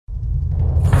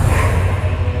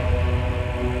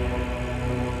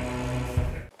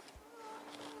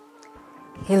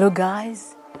Hello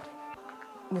guys.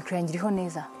 Mikranjiriho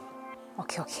neza.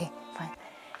 Okay, fine.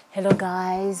 Hello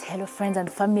guys, hello friends and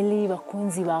family,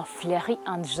 bakunzi ba Fleury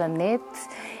and Janet.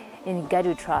 In God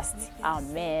we trust.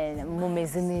 Amen.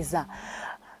 Mumeze neza.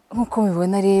 Nkuko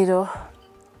mubibona rero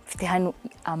mfite hano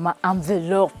ama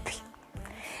envelope.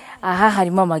 Aha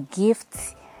harimo ama gift.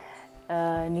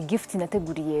 Ni gift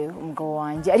nateguriye umugabo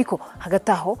wanje ariko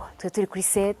hagati aho turi kuri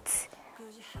set.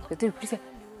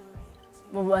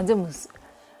 Mubanze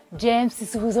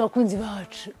James suhuza abakunzi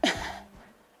bacu.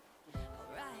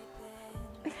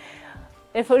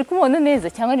 Uri kumubona neza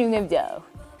cyangwa ni bimwe byawe?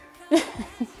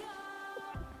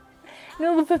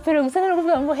 Nubwo pepero gusa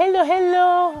n'ukuvuga ngo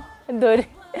hello dore.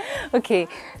 Okay.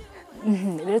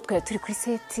 Rero twari turi kuri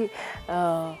set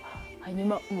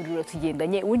hanyuma umuriro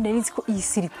tugendanye ubundi nari nzi ko iyi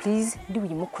surprise ndi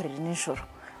buyimukorera nijoro.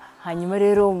 Hanyuma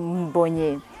rero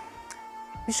mbonye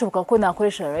bishoboka ko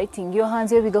nakoresha writing yo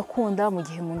hanze yo bigakunda mu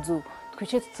gihe mu nzu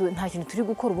twice nta kintu turi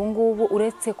gukora ubu ngubu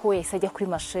uretse ko wese ajya kuri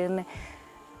machine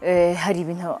hari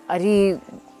ibintu ari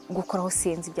gukoraho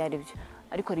senzi byari byo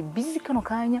ariko ari busy kano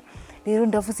kanya rero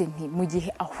ndavuze nti mu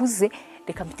gihe ahuze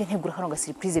reka mpite ntegura kano ga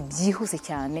surprise byihuse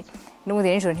cyane n'ubundi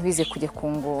nijoro ntibize kujya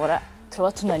kungora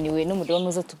turaba tunaniwe n'umuriro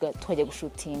nuza twajya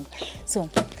gushutinga so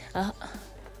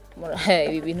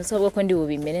ibi bintu sabwa ko ndi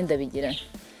bubimene ndabigira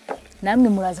namwe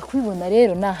muraza kubibona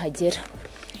rero nahagera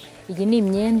iyi ni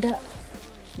imyenda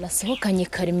nasohokanye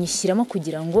kare myishyiramo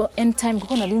kugira ngo anytime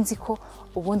kuko nari nzi ko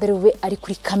ubundi ari bube ari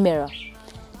kuri camera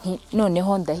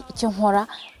noneho icyo nkora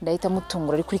ndahita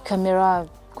mutungura ari kuri camera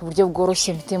ku buryo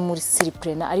bworoshye mfite muri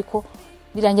siriprena ariko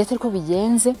birangiye atari ko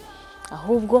bigenze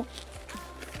ahubwo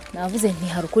navuze nti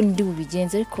hari uko ndi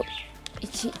bubigenze ariko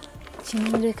iki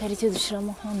kintu reka ari cyo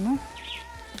dushiramo hano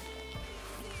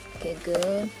good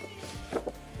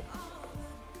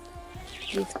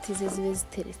gift zibe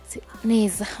ziteretse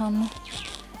neza hano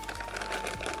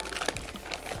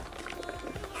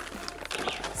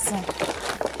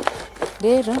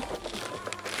rero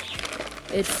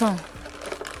elfa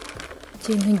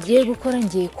ikintu ngiye gukora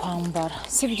ngiye kwambara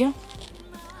sibyo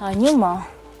hanyuma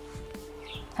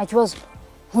nta kibazo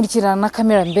nkurikirana na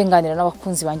kamera mbenganira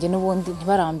n'abakunzi banjye n'ubundi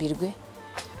ntibarambirwe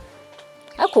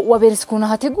ariko waberetse ukuntu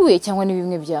hateguye cyangwa ni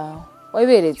bimwe byawe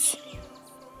waberetse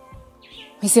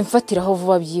mpise mfatiraho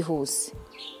vuba byihuse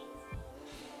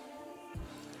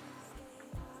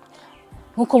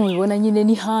nkuko mubibona nyine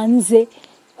ni hanze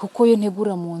kuko yo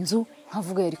ntegura mu nzu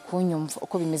nkavuga yari kunyumva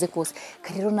uko bimeze kose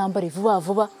karero nambare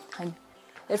vuba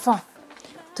elfa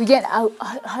tugenda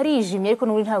harijimye ariko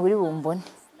n'uri ntabwo uri bumbone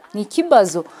ni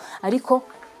ikibazo ariko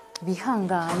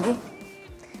bihangane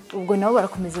ubwo nabo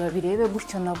barakomeza babirebe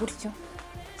gutyo na gutyo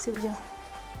sibyo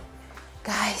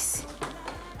guys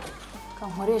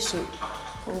kankoreshe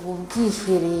ubu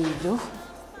bwiherero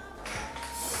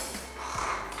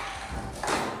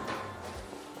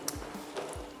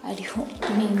ariho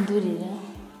mpindurira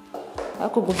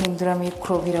ariko guhindura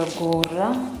mikro biragora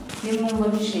nimba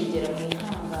bishegera mu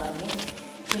ihangane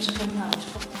nshaka ntacyo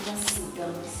kubasiga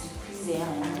muri surprise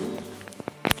yanjye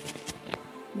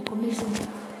mukomeze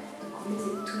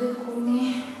tube kumwe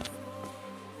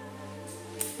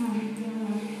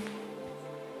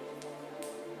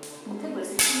gutegura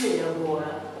surprise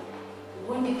biragora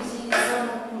ubundi byiza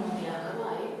no kumuntu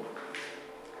yakabaye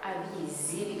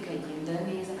abizi bikagenda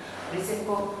neza uretse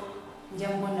ko njya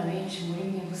mbona benshi muri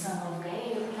mwe usanga bavuga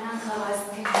ntanka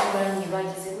bazitegura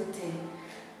ntibagize gute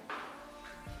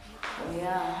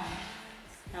oya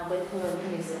ntabwo ariko biba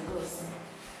bimeze rwose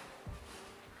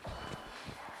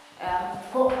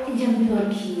ko njya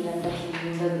mbibabwira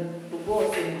ndahinda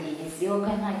rwose byigezeho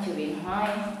kandi ntacyo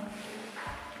bintwaye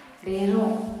rero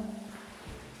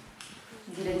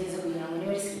ngerageza kugira ngo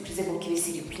niba ari surprise kuko ibe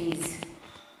surprise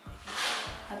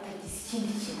hatagize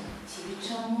ikindi kintu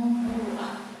kibicamo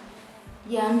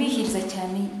yambihiriza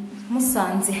cyane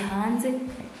musanze hanze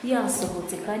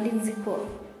yasohotse kandi nzi ko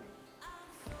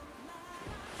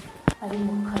ari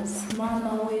mu kazi mana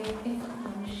we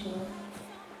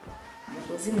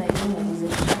umugozi nari umuguze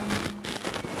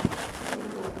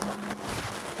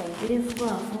kagire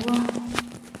vuba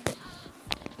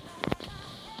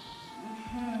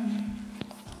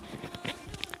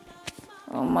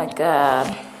oh my god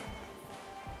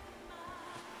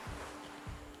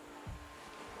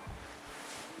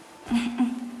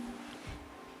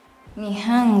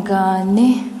nihangane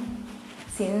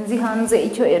sinzi hanze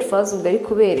icyo Elfaz ubwo ari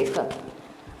kubereka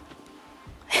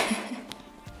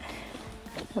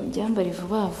byambare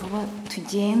vuba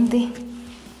tugende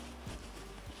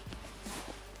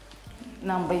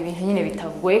nambaye ibintu nyine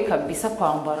bitagoye kabisa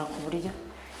kwambara ku buryo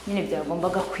nyine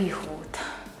byagombaga kwihuta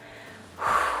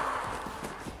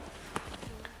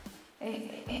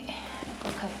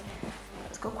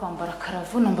siko kwambara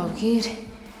karavuna mbabwire.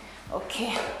 Okay,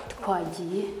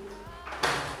 twagiye.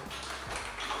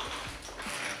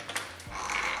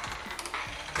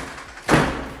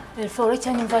 Fleury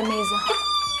cyane mva neza.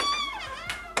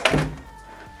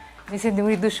 Nise ndi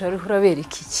muri dushe ari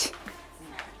urabereka iki.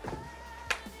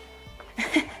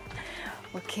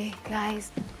 Okay,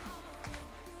 guys.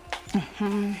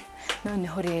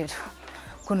 Noneho rero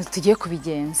ukuntu tugiye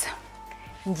kubigenza.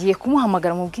 Ngiye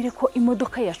kumuhamagara mubwire ko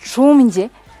imodoka yacumbye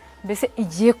mbese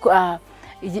igiye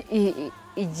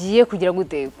kugira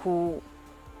gute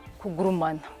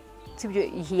kugurumana. Sibyo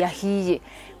yahiye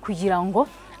kugira ngo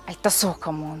ahita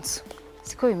asohoka mu nzu.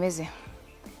 Siko bimeze.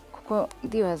 Kuko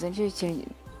ndibaza nje ikintu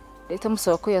leta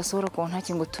musaba ko yasohora ko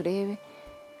ntaki ngo turebe.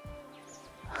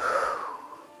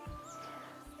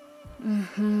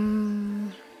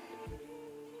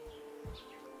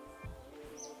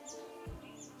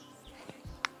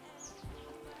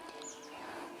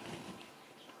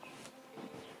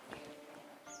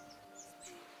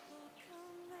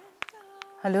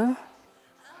 Hello?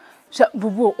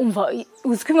 Bubu umva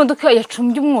uziko imodoka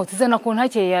yacumbye umwotsi zana ko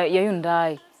ntake ya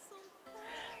Hyundai.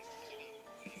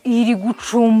 Iri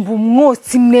gucumba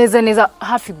umwotsi neza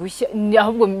hafi gushya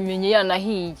ahubwo mimenye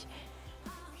yanahiye.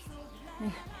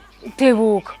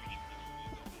 Tebuka.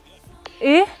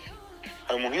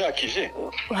 Hari umuntu yakije?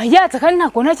 Hayatsa kandi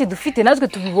ntako ntake dufite natwe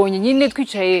tubibonye nyine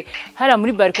twicaye hari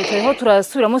muri bariko turiho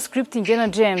turasubiramo scripting na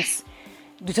James.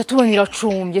 Duta tubonira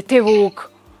cumbye tebuka.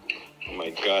 Oh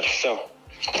my gosh, so.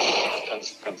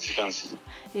 Kansi.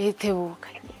 Tebuka.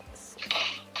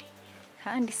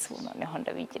 Kandi suna neho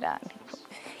ndabigira nti.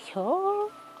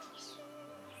 Yo.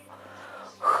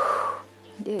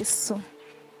 Yesu.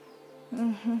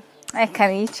 I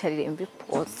can yicarire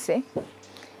mbipotse.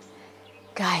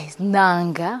 Guys,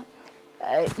 nanga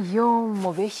yo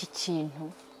mubeshya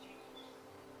ikintu.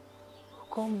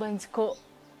 Ko mba nzi ko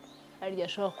ari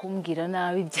yashobora kumbwira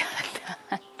nabi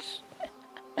byatanje.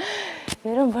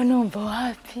 Rero mba numva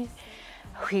wapi.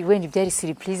 Wenda byari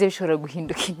surprise bishobora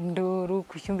guhinduka induru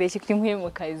kucyumbeshye cy'imwe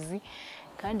mu kazi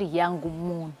kandi yanga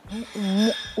umuntu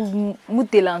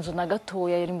mudelanzo na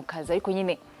gatoya yari mu kazi ariko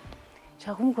nyine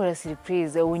shaka kumukora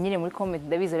surprise ubu nyine muri comment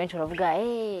ndabiza benshi baravuga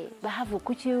bahavu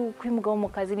kuki kwimugabo mu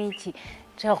kazi niki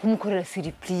shaka kumukorera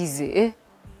surprise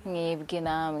mwebwe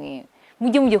namwe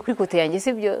mujye kuri kote yanjye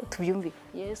sibyo tubyumve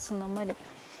Yesu na Maria.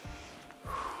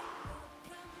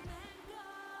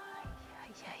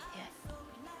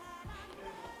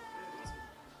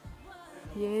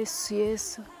 Yes.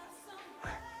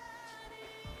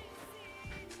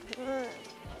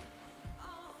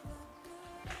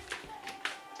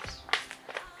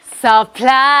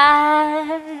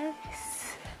 Surprise!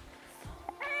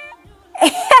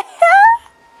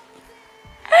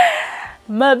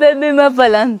 My baby, my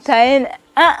Valentine.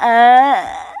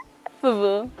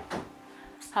 Boo.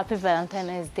 Happy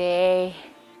Valentine's Day.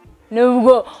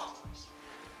 Nubwo,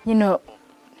 you know,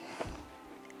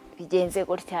 bigenze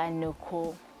gutya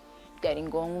nuko byari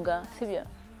ngombwa sibyo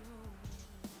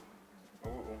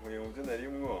Umuye muvyo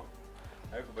narimwo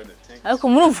ariko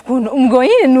murumva ukuntu umugabo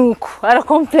nyine nuko ara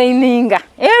complaininga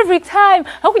every time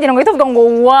aho kugira ngo itavuga ngo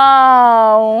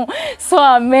wow so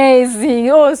amazing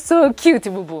oh so cute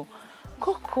bubu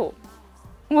koko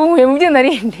umuye muvyo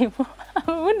narindimo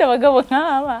ubundi abagabo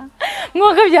nk'aba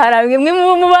mwoga byarabwe mwe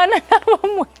mu bana nabo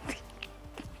muti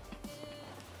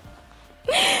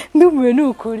ndumuye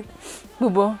nukuri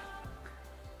bubo.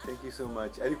 Thank you so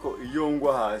much. Ariko iyo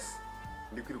ngwa hasi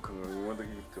ndi kwirukanwa mu modoka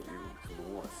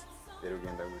y'ibitumuwasi rero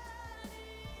genda gute?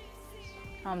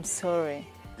 I'm sorry.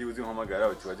 Ndibuze nkomagara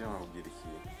ati waje nkakubwira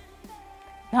ikiye.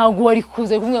 Ntabwo wari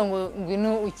kuze kumwe ngo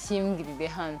ngwino ukimbwirire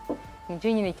hano.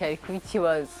 Nibyo nyine cyari kuba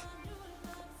ikibazo.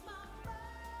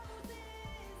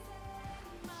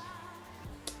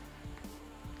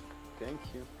 Thank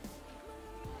you.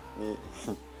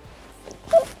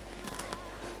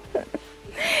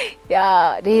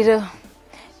 Ya rero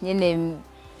nyine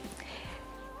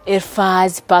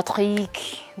Elfaz, Patrick,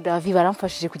 David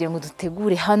baramfashije kugira ngo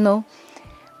dutegure hano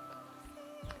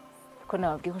ko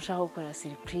nababwiye ko nshaka gukora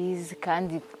surprise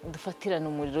kandi dufatirana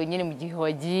umuriro nyine mu gihe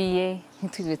wagiye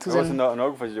ntitwibe tuzana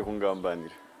nagufashije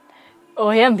kungambanira.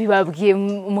 Oya mbibabwiye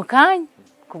mu kanya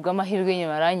kubw'amahirwe nyine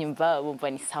baranyumva bumva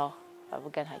ni sawa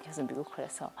bavuga nta kibazo mbigukora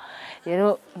sawa.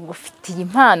 Rero ngufitiye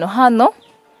impano hano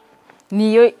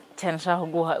niyo cyane nshaka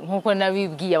guha nkuko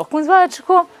nabibwiye abakunzi bacu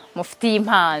ko mufitiye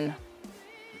impano.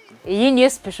 Iyi niyo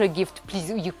special gift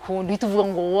please uyikunda uvuga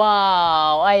ngo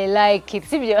wow I like it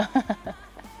sibyo.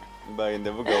 Mbaye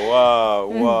ndavuga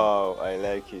wow I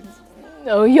like it.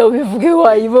 Oya bivuge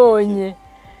wayibonye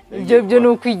ibyo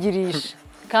no kwigirisha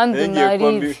kandi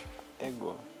nari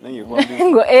ego nange kwambi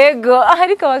ngo ego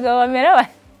ariko abagabo bamera ba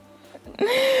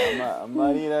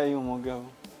amarira y'umugabo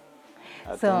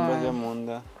atumbaje mu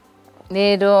nda.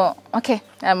 Rero okay,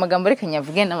 amagambo reka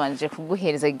nyavuge nabanje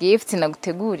kuguhereza gift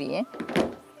naguteguriye.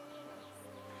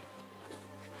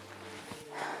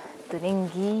 Dore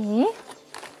ngiyi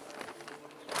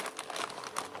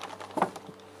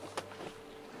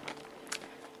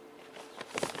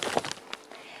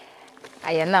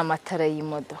aya ni amatara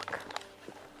y'imodoka.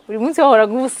 Buri munsi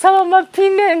wahoraga usaba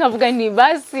amapine nkavuga nti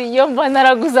basi iyo mba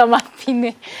naraguze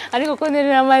amapine, ariko ko nari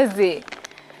namaze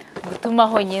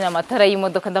gutumaho nyine amatara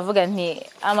y'imodoka ndavuga nti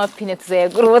amapine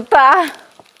tuzayagura ubutaha.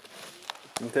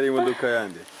 Amatara y'imodoka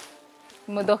yande?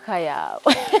 Imodoka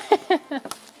yawe.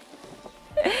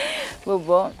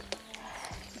 Bobo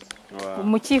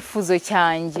mu cyifuzo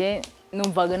cyanjye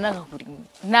numvaga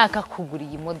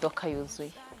nakakuguriye imodoka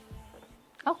yuzuye,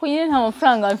 ako nyine nta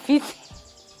mafaranga mfite.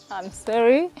 I'm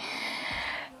sorry.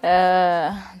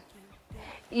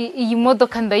 Iyi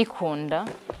modoka ndayikunda,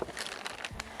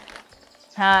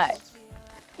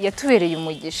 yatubereye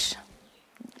umugisha,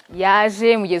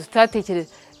 yaje mu gihe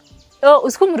tutatekereza.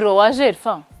 Uziko umuriro waje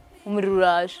Elfa, umuriro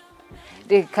uraje,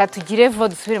 reka tugire vuba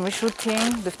dusubire muri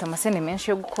shooting, dufite amasene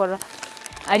menshi yo gukora.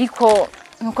 Ariko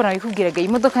nkuko nabikubwiraga iyi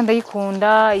modoka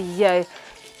ndayikunda,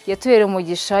 yatubereye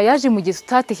umugisha, yaje mu gihe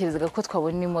tutatekerezaga ko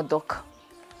twabona imodoka,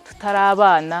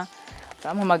 tutarabana.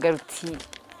 Barampamagara uti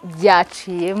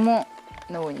byaciyemo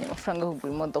nabonye amafaranga yo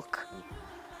kugura imodoka.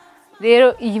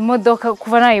 Rero iyi modoka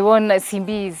kuva nayibona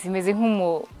simbizi, imeze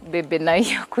nk'umubebe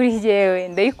nayo kuri jewe,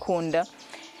 ndayikunda.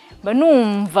 Mba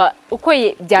numva uko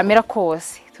byamera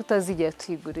kose tutazigera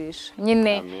tuyigurisha,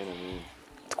 nyine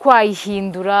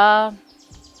twayihindura.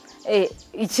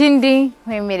 Ikindi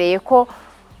nkwemereye ko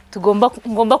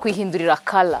ngomba kuyihindurira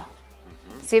kala,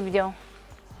 sibyo?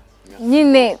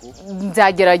 Nyine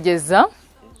nzagerageza,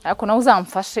 ariko nawe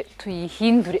uzamfashe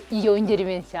tuyihindure iyongere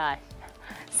ibe nshyashya,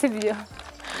 sibyo?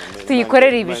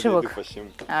 Tuyikorere ibishoboka.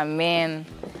 Amen.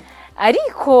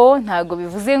 Ariko ntago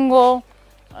bivuze ngo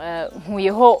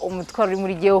nkuyeho umutwaro uri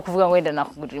muri gihe wo kuvuga ngo wenda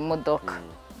nakugurira imodoka.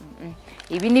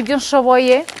 Ibi nibyo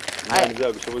nshoboye.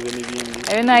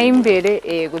 Ayo nayo imbere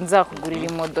yego nzakugurira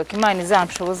imodoka, Imana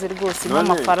izanshoboze rwose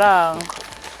n'amafaranga.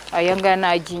 Aya ngaya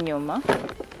najya inyuma.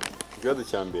 Ikibazo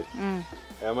cya mbere,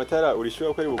 aya matara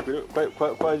urishobora ko ari bukure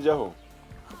kwajaho?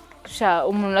 Sha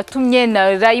umuntu natumye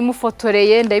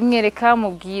narayimufotoreye ndabimwereka,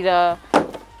 mubwira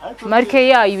marke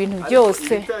yayo ibintu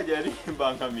byose. Itajya ari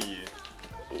bankamiye.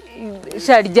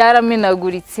 Sha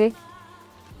ryaramenaguritse.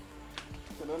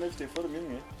 None ifite forme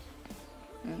imwe.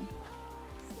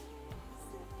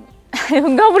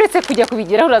 Ngabo uretse kujya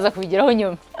kubigeraho uraza kubigeraho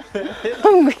nyuma.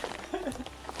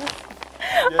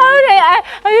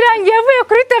 Abirangiye avuye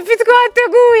kuri tapi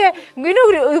twateguye, ngwino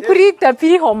kuri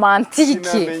tapi romantike.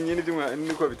 Sinamenye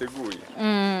niko biteguye.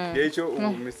 Icyo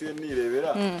umumisi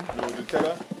nirebera ni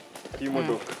udutara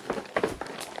y'imodoka.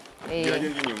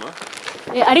 Yageze inyuma.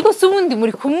 Ariko se ubundi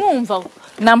muri kumwumva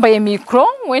nambaye micro,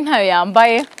 we ntayo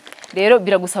yambaye. Rero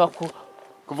biragusaba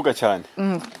kuvuga cyane.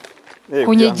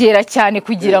 Kunyegera cyane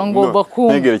kugira ngo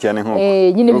bakumve. Negera cyane nko.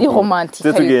 Nyine biri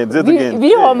romantike.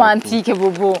 Biri romantike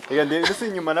bobo. Ega ndetse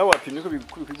inyuma nawe wapimye ko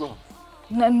bikugwaho.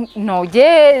 Noge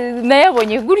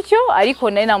nayabonye gutyo, ariko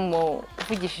nari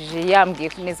namuvugishije yambwiye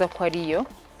neza ko ariyo.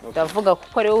 Ndavuga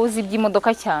kuko ari wowe uzi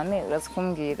iby'imodoka cyane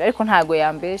urazukumbwira, ariko ntago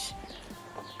yambeshe.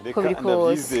 Reka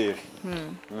ndabyizere.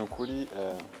 Nukuri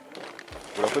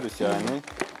urakoze cyane.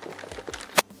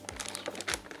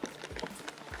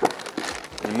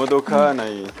 Imodoka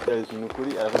nayi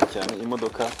nukuri arakoze cyane.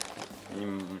 Imodoka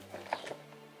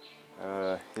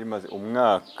imaze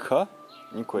umwaka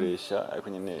nikoresha, ariko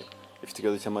nyine ifite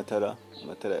ikibazo cy'amatara,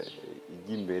 amatara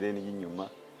y'imbere n'inyuma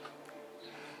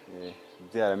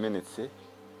byaramenetse.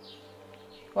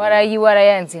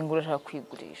 Warayanzingura ushaka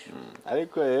kwigurisha.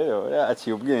 Ariko rero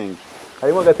aciye ubwenge,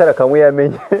 harimo agatara kamwe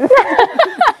yamenye.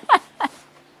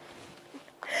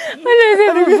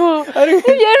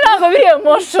 Ibyo ntabwo biri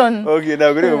emotion. Okay,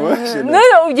 ntabwo biri emotion.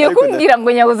 None ugiye kumbwira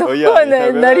ngo nyabuze kuko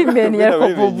nari meni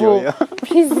ariko bobo.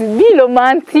 Please be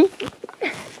romantic.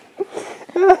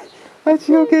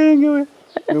 Aciye ubwenge we.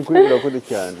 Nukuri urakoze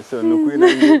cyane. So nukuri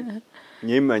nanjye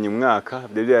nyemanye umwaka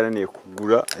byari yaraniye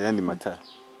kugura ayandi matara.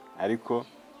 Ariko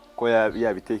ko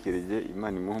yabitekereje,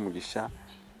 Imana imuha umugisha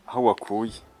aho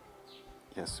wakuye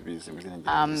yasubize mu izina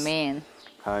rya Yesu. Amen.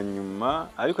 Hanyuma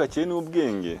ariko akiri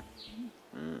n'ubwenge.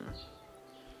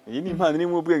 Iyi ni impano ni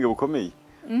mu bwenge bukomeye.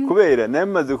 Kubera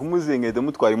namaze kumuzengeza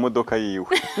mutwara imodoka yiwe.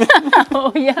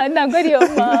 Oya ntabwo ariyo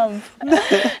mpamvu.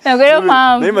 Ntabwo ariyo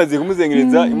mpamvu. Namaze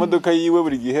kumuzengereza imodoka yiwe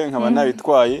buri gihe nkaba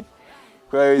nabitwaye.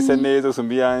 kwa isa neza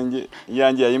usumba iyanjye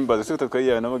yayimbaza se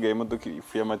utakayiya nabagaye imodoka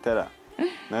ifu y'amatara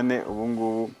none ubu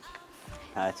ngubu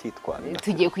nta cyitwara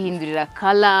tugiye kuhindurira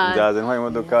kala nzaza ntwaye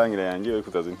imodoka ngira yanjye uri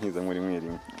kuzaza nkiza muri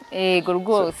rimwe ego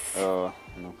rwose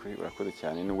nukuri urakoze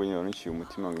cyane nubwo nyine warunciye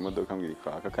umutima ngo imodoka mbiri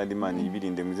kwaka kandi Imana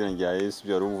ibirinde mu izina rya Yesu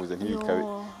byo waruvuze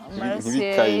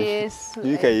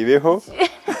ntibikayibeho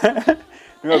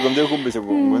nibagombye kumbeshya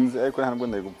ngo nzi ariko ntabwo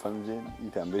ndari gupfa nje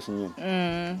itambeshe nyine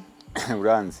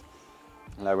uranzi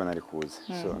ntabwo nari kuza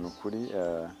so nukuri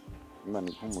Imana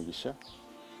ikumugisha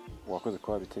wakoze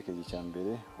ko wabitekereje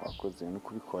cyambere wakoze no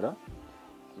kubikora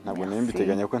ntabwo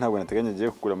nembiteganya ko ntabwo nateganya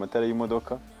giye kugura amatara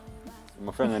y'imodoka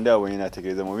amafaranga ndabonye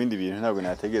nategereza mu bindi bintu ntabwo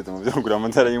nategereza mu byo kugura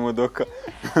amatara y'imodoka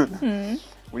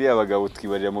uri abagabo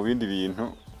twibarira mu bindi bintu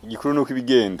igikuru nuko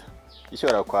ibigenda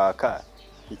ishobora kwaka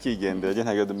ikigendera je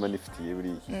ntabwo ndumva nifitiye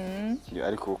buri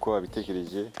ariko uko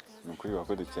wabitekereje nukuri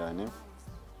wakoze cyane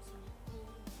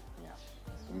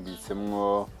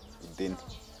mbitsemwo ideni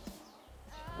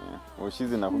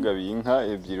ushize nakugabiye inka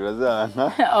ebyiri urazanka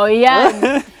oya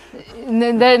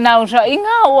nausha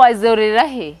inka wazorera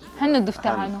he hano dufite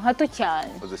ahantu hato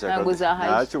cyane ntabwo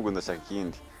zahaye ntacyo ubwo ndashaka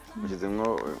ikindi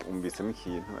ushyizemwo umbitsemo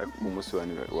ikintu ariko umunsi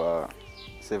wa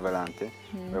Saint Valentin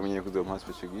bamenye kuzompa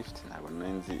special gift ntabwo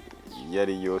nanzi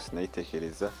yari yose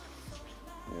nayitekereza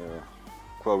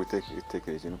kwa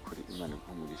gutekereje n'ukuri Imana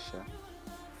ikumugisha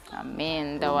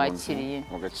amen ndawakiriye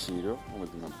mu gaciro mu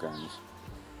buzima bwanjye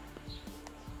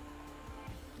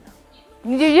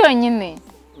nibyo byonyine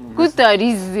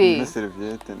kutarize na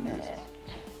serviette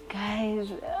guys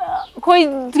ko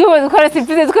dukora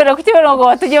surprise dukora ku kibero ngo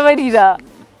batajya barira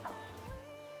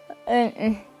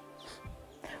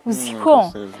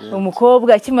uziko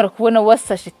umukobwa akimara kubona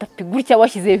wasashe tapi gutya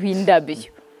washyizeho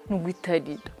indabyo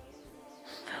n'ugwitarira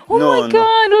oh my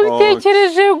god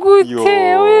ubitekereje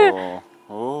gute we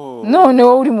none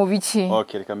wowe uri mu biki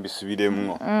okay reka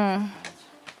mbisubiremwo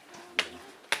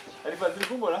Arifa ziri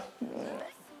kumbora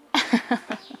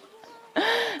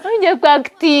Unje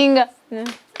kwactinga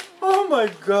Oh my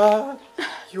god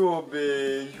yo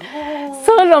be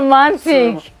so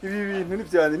romantic ibi bintu ni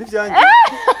byanjye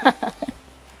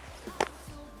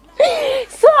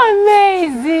so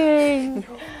amazing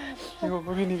yo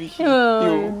bini biki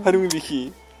yo harimo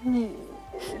ibiki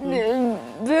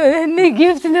ni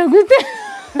gift na gute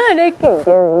ariko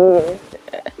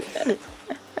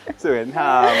so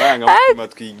nta maranga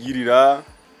twigirira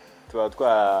tuba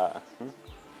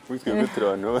twitwe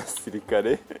gutrano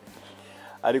basirikare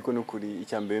ariko nukuri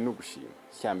icyambere no gushima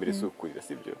icyambere so kurira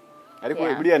sibyo ariko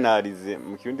buriya narize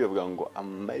mu kirundi bavuga ngo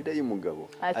amarira y'umugabo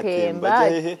atemba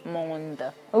hehe mu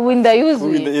nda ubu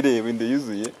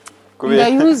ndayuzuye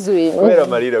kubera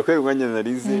amarira kubera umwanya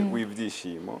narize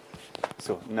w'ibyishimo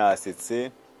so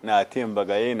nasetse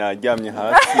natembagaye naryamye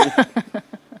hasi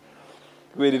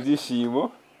kubera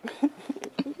ibyishimo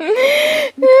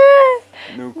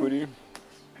nukuri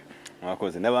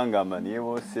mwakoze n'abangambaniye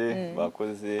bose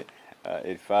bakoze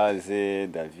Elfaze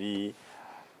David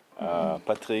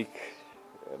Patrick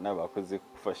n'abakoze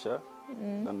kufasha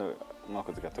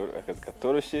mwakoze akazi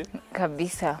katoroshye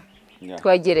kabisa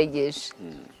twagerageje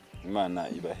Imana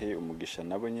ibahe umugisha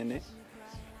nabo nyene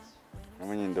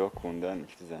ndabakunda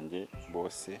n'inshuti zanjye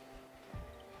bose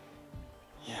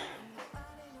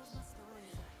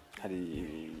hari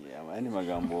abandi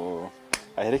magambo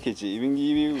aherekeje ibi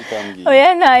ngibi utambwiye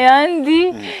oya ntayandi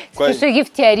special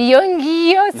gift yari yo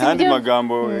ngiyo ntandi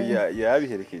magambo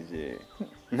yabiherekeje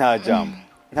nta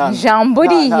jambo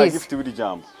rihe nta gift buri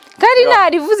jambo kandi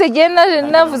narivuze gihe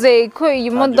navuze ko iyi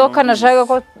modoka nashaka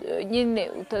ko nyine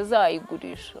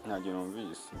utazayigurisha ntabyo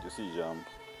numvise ibyo si ijambo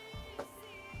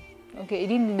okay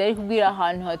irindi ndari kubwira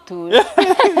ahantu hatuje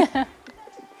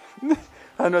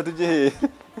hano hatuje he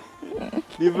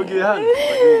nivugiye hano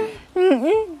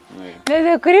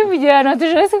neze kuri vugira ahantu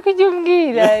hatuje wese kujya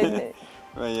umbwira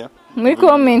muri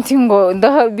comment ngo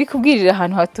bikubwirira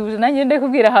ahantu hatuje nanjye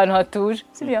ndakubwira ahantu hatuje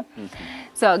sibyo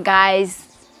so guys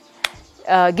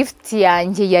gift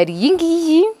yanjye yari iyi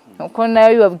ngiyi uko nayo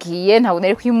bibabwiye ntabwo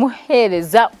nari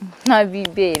kuyimuhereza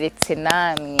ntabiberetse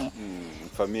namwe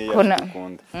famille yacu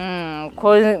dukunda ko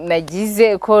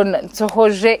nagize ko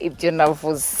nsohoje ibyo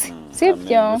navuze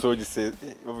sibyo sohoje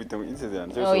bavita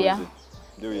insezerano sohoje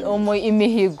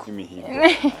imihigo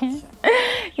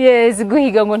yes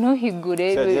guhiga ngo ntuhigure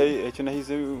icyo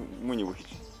nahize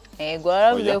munyibuhije yego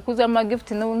aravuze kuza ama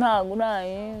gift n'ubu ntago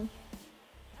uraye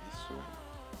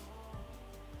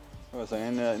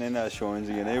wasanga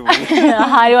nashonje ngene yivuga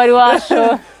ahari wari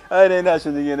washo ari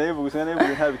nashonje ngene yivuga usanga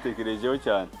yivuga ntabitekerejeho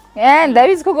cyane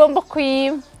ndabizi ko ugomba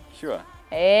kuyima sure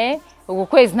ubu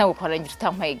kwezi ntabwo kwarangira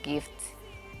utampaye gift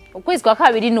ukwezi kwa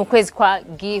kabiri ni ukwezi kwa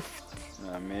gift.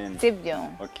 Amen. Sibyo?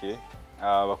 Okay.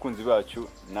 Abakunzi bacu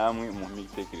namwe mu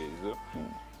mitekerezo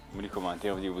muri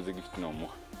commentaire byibuze gift no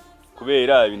muha.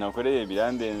 Kubera ibintu akoreye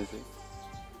birandenze.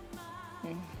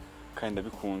 Kandi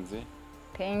abikunze.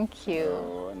 Thank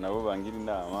you. Nabo bangira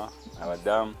inama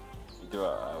abadamu ibyo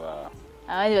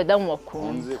abandi badamu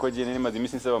bakunze ko giye nemaze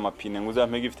imisi nsaba amapine ngo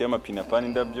uzampege ifite amapine apana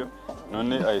indabyo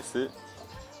none ahise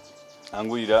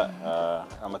angurira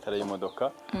amatara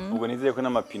y'imodoka ubwo nizeye ko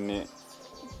n'amapine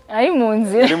ari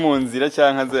mu nzira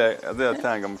cyangwa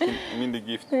azayatanga mu kindi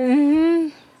gift.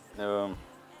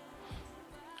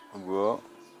 Ubwo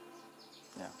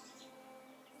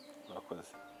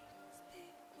bakoze.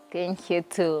 Thank you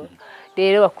too.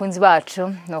 Rero bakunzi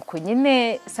bacu nuko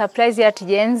nyine surprise yacu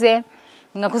igenze.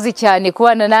 Mwakoze cyane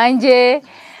kubana nanjye.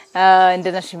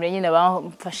 Ndanashimira nyine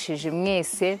abamfashije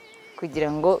mwese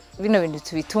kugira ngo bino bintu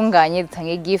tubitunganye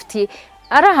dutange gift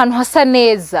ari ahantu hasa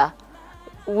neza.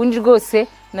 Ubundi rwose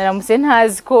naramutse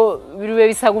ntazi ko birube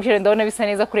bisa gukira ndabona bisa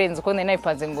neza kurenza uko nari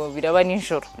nabipanze ngo biraba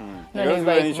nijoro. None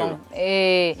bibaye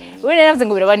ubu navuze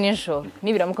ngo biraba nijoro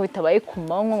nibiramuka bitabaye ku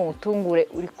manywa mu utungure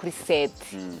uri kuri set.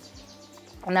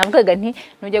 Navugaga nti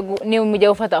niba mujya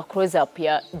gufata close up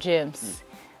ya James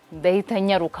ndahita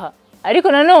nyaruka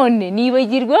ariko nanone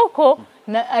nibagirwe ko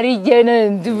ari igihe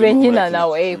ndubure nyina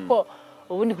nawe ko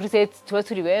ubundi kuri set tuba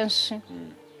turi benshi.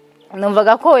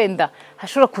 Numvaga ko wenda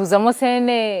hashobora kuzamo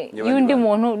sene y'undi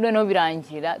muntu noneho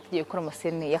birangira tugiye gukora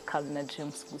amasene ya Calvin na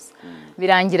James gusa.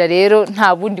 Birangira rero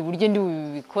nta bundi buryo ndi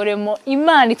bubikoremo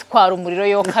Imana itwara umuriro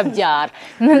yo kabyara.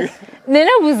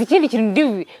 Nanabuze ikindi kintu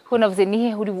ndi ko navuze ni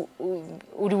he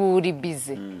uri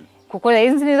busy kuko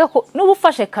narinzi neza ko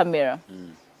n'ubufashe kamera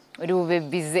uri bube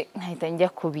busy nkahita njya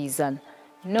kubizana.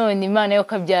 None Imana yo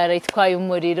kabyara itwaye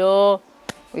umuriro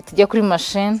tujya kuri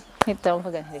machine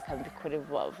ntitamvuga nti reka bikore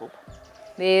vuba vuba.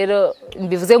 Rero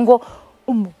mbivuze ngo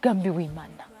umugambi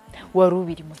w'Imana wari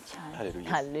ubirimo cyane.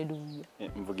 Hallelujah.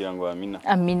 Mvugira ngo amina.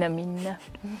 Amina amina.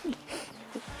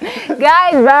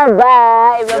 Guys, bye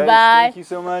bye. Bye bye. Thank you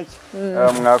so much.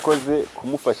 Mwakoze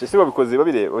kumufasha. Se babikoze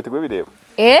babireba, bateguye bireba.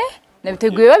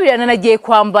 Nabiteguye babirana nagiye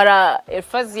kwambara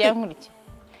Elfazi yankuriki.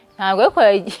 Ntabwo yuko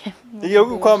yagiye. Igiye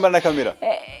kwambara na kamera.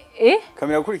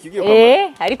 Kamera kuri kigiye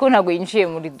kwambara. Ariko ntabwo yinjiye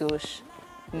muri douche.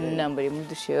 Nambare mu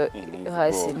douche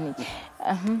hasi ni.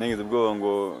 Nengeze ubwoba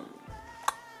ngo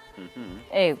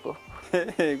ego.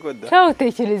 Ego da. Cyangwa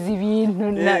utekereza ibintu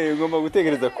ugomba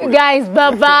gutekereza kure. Guys,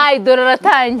 bye bye. Dore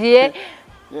ratangiye.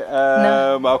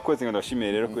 Bakoze ngo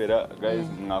ndashimire rero kwera guys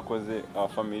mwakoze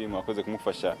family mwakoze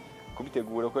kumufasha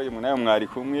kubitegura ko nayo mwari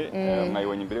kumwe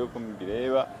mwayibonye imbere yuko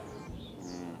mbireba.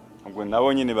 Ubwo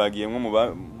nabo nyine bagiye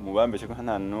mu bambeshe ko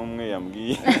nta numwe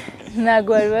yambwiye.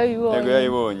 Ntago bari babibonye. Ntago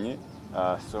yayibonye.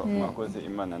 So mwakoze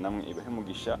Imana namwe ibahe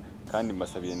mugisha kandi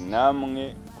mbasabire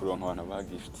namwe kuronka abantu ba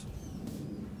gift.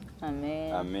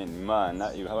 Amen. Amen.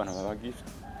 Imana ibahe abantu ba gift.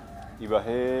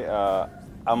 Ibahe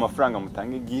amafaranga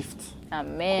mutange gift.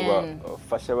 Amen.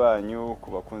 Kubafasha banyu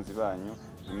kubakunzi banyu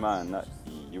Imana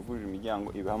yugurira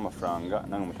imiryango ibaha amafaranga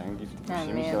nange mutange gift.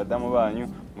 Mushimisha abadamu banyu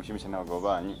mushimisha n'abagabo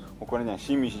banyu uko nanjye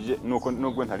nshimishije nuko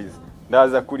nubwo ntarize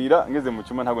ndaza kurira ngeze mu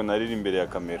cyuma ntabwo narira imbere ya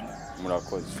kamera.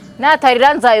 Murakoze.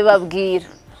 Natarira nzabibabwira.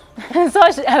 So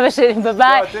abasheri bye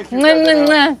bye.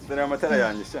 Dore amatara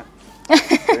yanjye sha.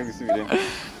 Ngisubire.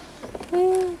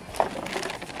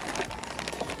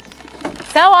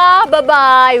 Sawa, bye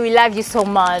bye. We love you so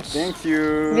much. Thank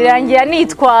you. Birangira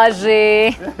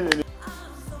nitwaje.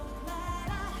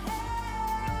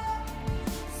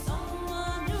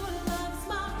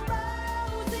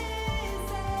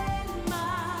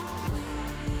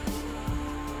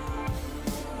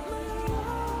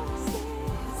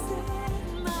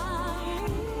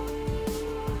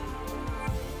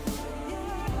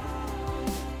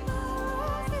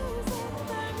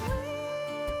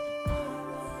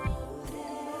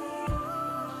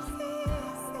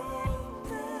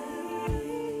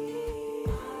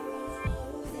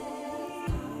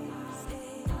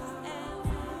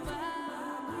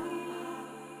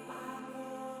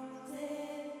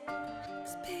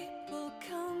 People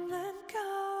come and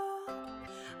go.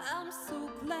 I'm so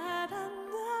glad I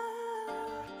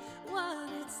know what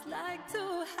it's like to